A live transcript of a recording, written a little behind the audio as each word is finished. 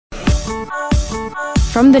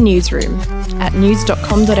From the newsroom at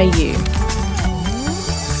news.com.au.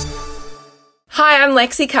 Hi, I'm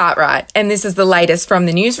Lexi Cartwright, and this is the latest from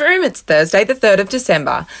the newsroom. It's Thursday, the 3rd of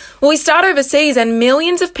December. Well, we start overseas, and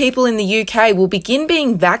millions of people in the UK will begin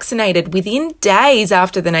being vaccinated within days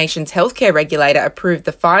after the nation's healthcare regulator approved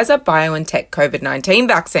the Pfizer BioNtech COVID-19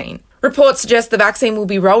 vaccine. Reports suggest the vaccine will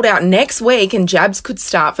be rolled out next week and jabs could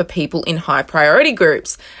start for people in high priority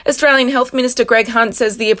groups. Australian Health Minister Greg Hunt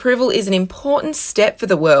says the approval is an important step for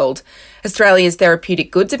the world. Australia's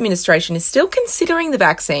Therapeutic Goods Administration is still considering the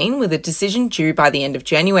vaccine, with a decision due by the end of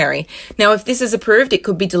January. Now, if this is approved, it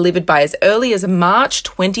could be delivered by as early as March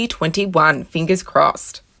 2021. Fingers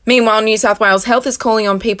crossed. Meanwhile, New South Wales Health is calling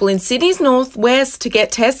on people in Sydney's northwest to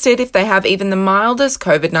get tested if they have even the mildest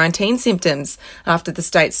COVID-19 symptoms, after the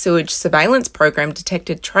state's sewage surveillance program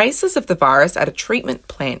detected traces of the virus at a treatment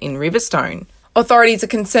plant in Riverstone. Authorities are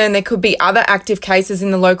concerned there could be other active cases in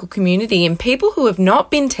the local community and people who have not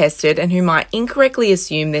been tested and who might incorrectly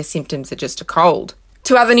assume their symptoms are just a cold.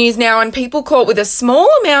 To other news now, and people caught with a small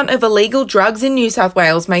amount of illegal drugs in New South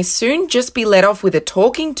Wales may soon just be let off with a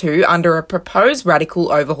talking to under a proposed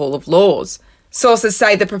radical overhaul of laws. Sources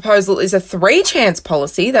say the proposal is a 3-chance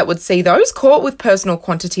policy that would see those caught with personal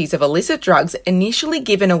quantities of illicit drugs initially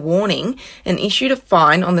given a warning and issued a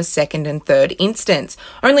fine on the second and third instance.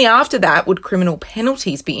 Only after that would criminal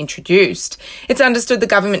penalties be introduced. It's understood the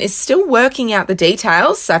government is still working out the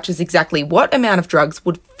details, such as exactly what amount of drugs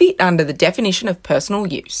would fit under the definition of personal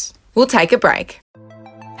use. We'll take a break.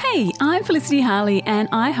 Hey, I'm Felicity Harley and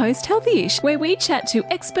I host Healthyish, where we chat to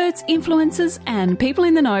experts, influencers and people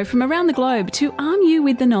in the know from around the globe to arm you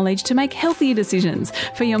with the knowledge to make healthier decisions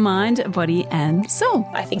for your mind, body and soul.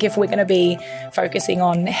 I think if we're going to be focusing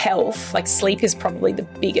on health, like sleep is probably the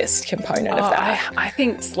biggest component of that. I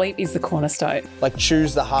think sleep is the cornerstone. Like,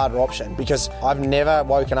 choose the harder option, because I've never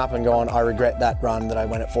woken up and gone, I regret that run that I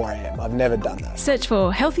went at 4 a.m. I've never done that. Search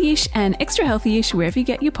for Healthyish and Extra Healthyish wherever you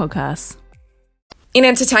get your podcasts. In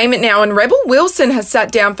entertainment now, and Rebel Wilson has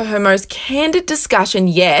sat down for her most candid discussion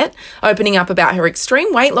yet, opening up about her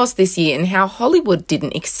extreme weight loss this year and how Hollywood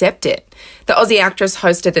didn't accept it. The Aussie actress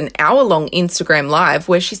hosted an hour-long Instagram live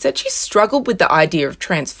where she said she struggled with the idea of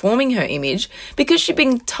transforming her image because she'd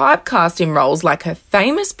been typecast in roles like her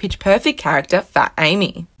famous Pitch Perfect character, Fat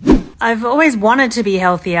Amy. I've always wanted to be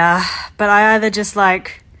healthier, but I either just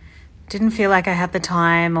didn't feel like I had the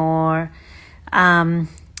time, or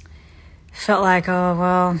felt like, oh,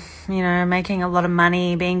 well, making a lot of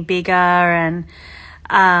money, being bigger, and,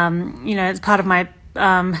 it's part of my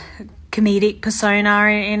comedic persona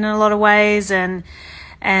in a lot of ways. And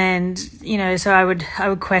so I would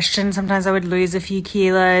question, sometimes I would lose a few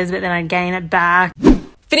kilos, but then I'd gain it back.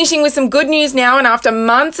 Finishing with some good news now, and after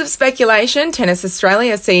months of speculation, Tennis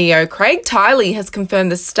Australia CEO Craig Tiley has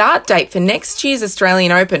confirmed the start date for next year's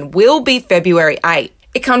Australian Open will be February 8.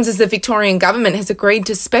 It comes as the Victorian government has agreed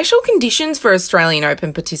to special conditions for Australian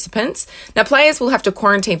Open participants. Now, players will have to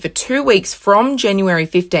quarantine for 2 weeks from January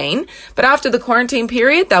 15, but after the quarantine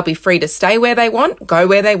period, they'll be free to stay where they want, go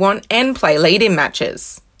where they want, and play lead-in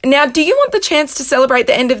matches. Now, do you want the chance to celebrate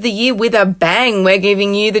the end of the year with a bang? We're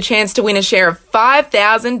giving you the chance to win a share of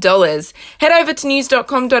 $5,000. Head over to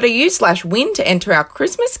news.com.au/win to enter our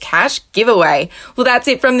Christmas cash giveaway. Well, that's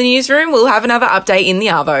it from the newsroom. We'll have another update in the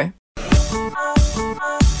Arvo.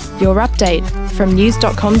 Your update from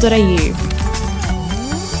news.com.au.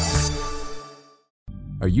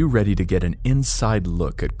 Are you ready to get an inside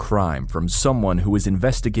look at crime from someone who has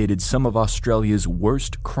investigated some of Australia's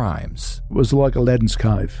worst crimes? It was like Aladdin's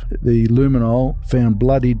cave. The luminol found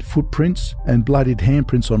bloodied footprints and bloodied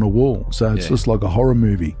handprints on a wall, so it's just like a horror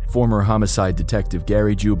movie. Former homicide detective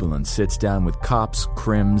Gary Jubilant sits down with cops,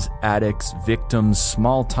 crims, addicts, victims,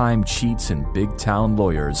 small-time cheats, and big-town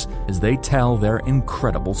lawyers as they tell their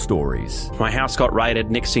incredible stories. My house got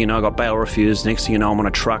raided. Next thing you know, I got bail refused. Next thing you know, I'm on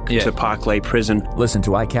a truck to Parklea Prison. Listen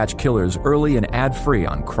to I Catch Killers early and ad-free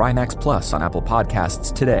on Crimex Plus on Apple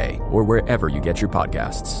Podcasts today, or wherever you get your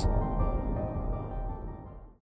podcasts.